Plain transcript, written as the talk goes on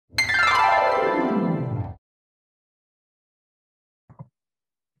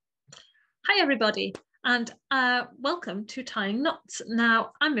Hi everybody, and welcome to Tying Knots.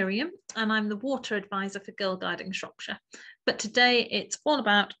 Now, I'm Miriam and I'm the water advisor for Girl Guiding Shropshire, but today it's all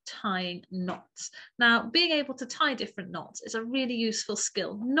about tying knots. Now, being able to tie different knots is a really useful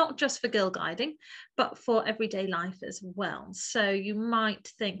skill, not just for girl guiding, but for everyday life as well. So you might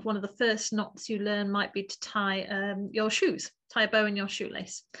think one of the first knots you learn might be to tie your shoes, tie a bow in your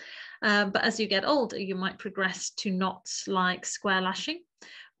shoelace. But as you get older, you might progress to knots like square lashing,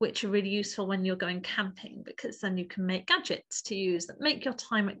 which are really useful when you're going camping, because then you can make gadgets to use that make your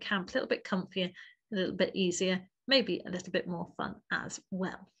time at camp a little bit comfier, a little bit easier, maybe a little bit more fun as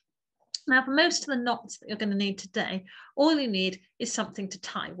well. Now, for most of the knots that you're going to need today, all you need is something to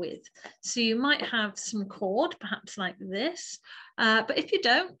tie with. So you might have some cord, perhaps like this, but if you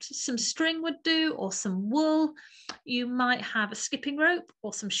don't, some string would do, or some wool. You might have a skipping rope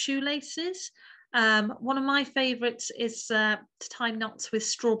or some shoelaces. One of my favourites is to tie knots with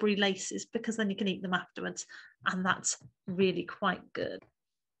strawberry laces, because then you can eat them afterwards, and that's really quite good.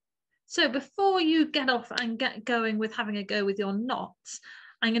 So before you get off and get going with having a go with your knots,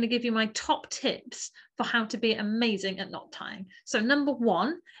 I'm going to give you my top tips for how to be amazing at knot tying. So number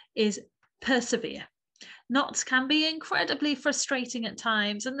one is persevere. Knots can be incredibly frustrating at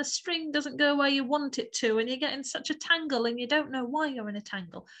times, and the string doesn't go where you want it to, and you get in such a tangle and you don't know why you're in a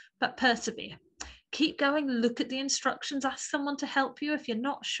tangle, but persevere. Keep going, look at the instructions, ask someone to help you if you're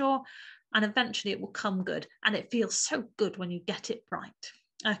not sure, and eventually it will come good. And it feels so good when you get it right.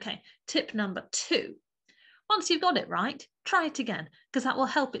 Okay, tip number two. Once you've got it right, try it again, because that will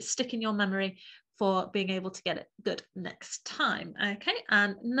help it stick in your memory for being able to get it good next time. Okay,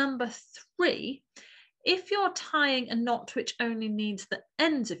 and number three, if you're tying a knot which only needs the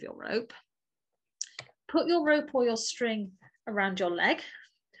ends of your rope, put your rope or your string around your leg,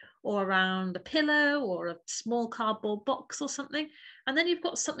 or around a pillow or a small cardboard box or something, and then you've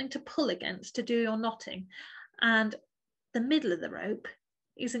got something to pull against to do your knotting, and the middle of the rope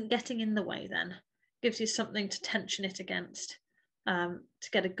isn't getting in the way. Then gives you something to tension it against, to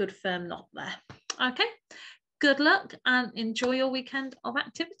get a good firm knot there. Okay, good luck and enjoy your weekend of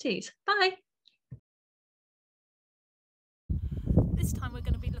activities. Bye. This time we're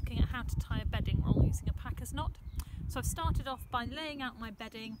going to be looking at how to tie a bedding roll using a packer's knot. So I've started off by laying out my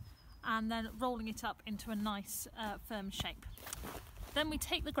bedding and then rolling it up into a nice firm shape. Then we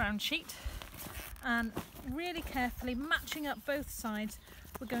take the ground sheet and really carefully matching up both sides,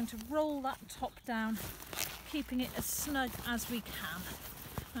 we're going to roll that top down, keeping it as snug as we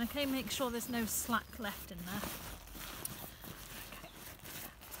can. Okay, make sure there's no slack left in there.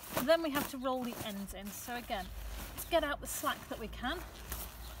 Okay. Then we have to roll the ends in. So again, let's get out the slack that we can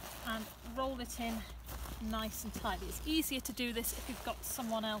and roll it in nice and tidy. It's easier to do this if you've got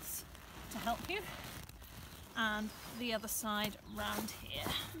someone else to help you. And the other side round here.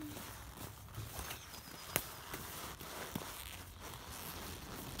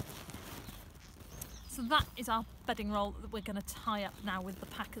 So that is our bedding roll that we're going to tie up now with the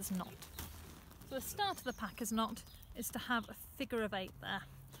packer's knot. So the start of the packer's knot is to have a figure of 8 there,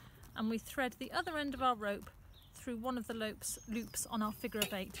 and we thread the other end of our rope through one of the loops on our figure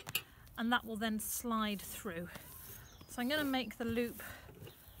of 8, and that will then slide through. So I'm going to make the loop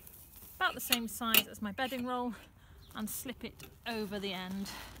about the same size as my bedding roll and slip it over the end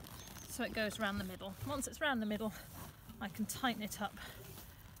so it goes around the middle. Once it's around the middle, I can tighten it up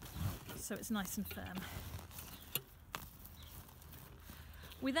so it's nice and firm.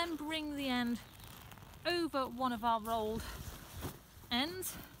 We then bring the end over one of our rolled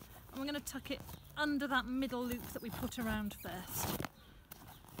ends, and we're going to tuck it under that middle loop that we put around first.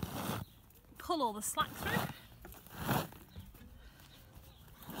 Pull all the slack through,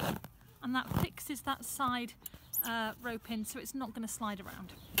 and that fixes that side rope in so it's not going to slide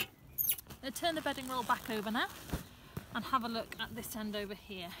around. I'm going to turn the bedding roll back over now and have a look at this end over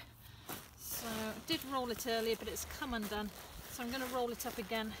here. So I did roll it earlier, but it's come undone, so I'm going to roll it up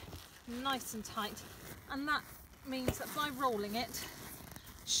again nice and tight, and that means that by rolling it,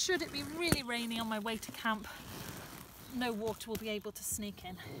 should it be really rainy on my way to camp, no water will be able to sneak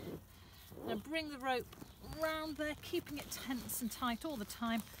in. Now bring the rope round there, keeping it tense and tight all the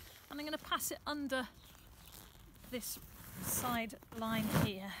time, and I'm going to pass it under this side line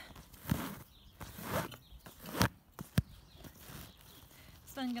here.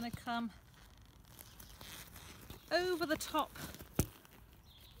 So then I'm going to come over the top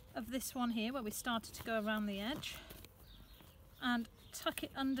of this one here where we started to go around the edge, and tuck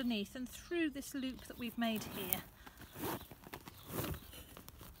it underneath and through this loop that we've made here.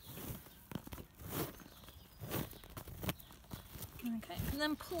 Okay, and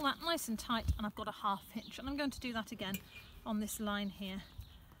then pull that nice and tight, and I've got a half hitch, and I'm going to do that again on this line here.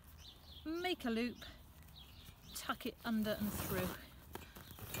 make a loop, tuck it under and through,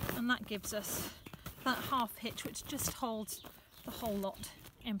 and that gives us that half hitch which just holds the whole lot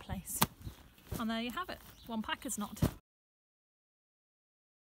in place. And there you have it, one packer's knot.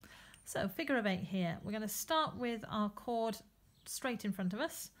 So figure of 8 here, we're going to start with our cord straight in front of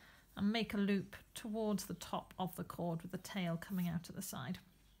us and make a loop towards the top of the cord with the tail coming out at the side.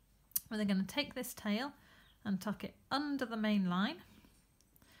 We're then going to take this tail and tuck it under the main line,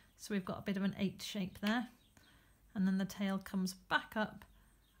 so we've got a bit of an 8 shape there, and then the tail comes back up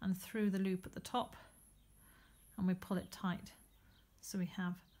and through the loop at the top, and we pull it tight so we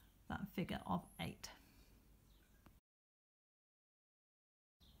have that figure of 8.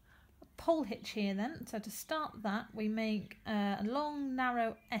 Pole hitch here then, so to start that we make a long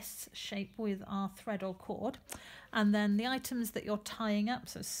narrow S shape with our thread or cord, and then the items that you're tying up,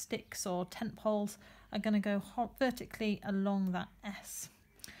 so sticks or tent poles, are going to go vertically along that S.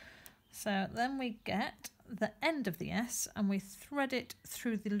 So then we get the end of the S and we thread it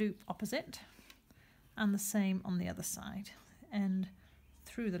through the loop opposite, and the same on the other side, end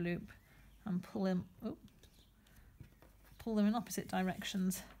through the loop and pull them in opposite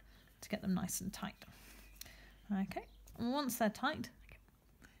directions to get them nice and tight. Okay, and once they're tight,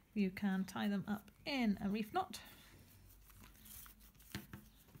 you can tie them up in a reef knot.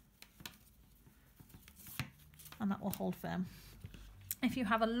 And that will hold firm. If you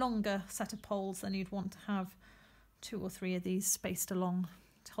have a longer set of poles, then you'd want to have 2 or 3 of these spaced along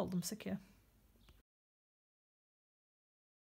to hold them secure.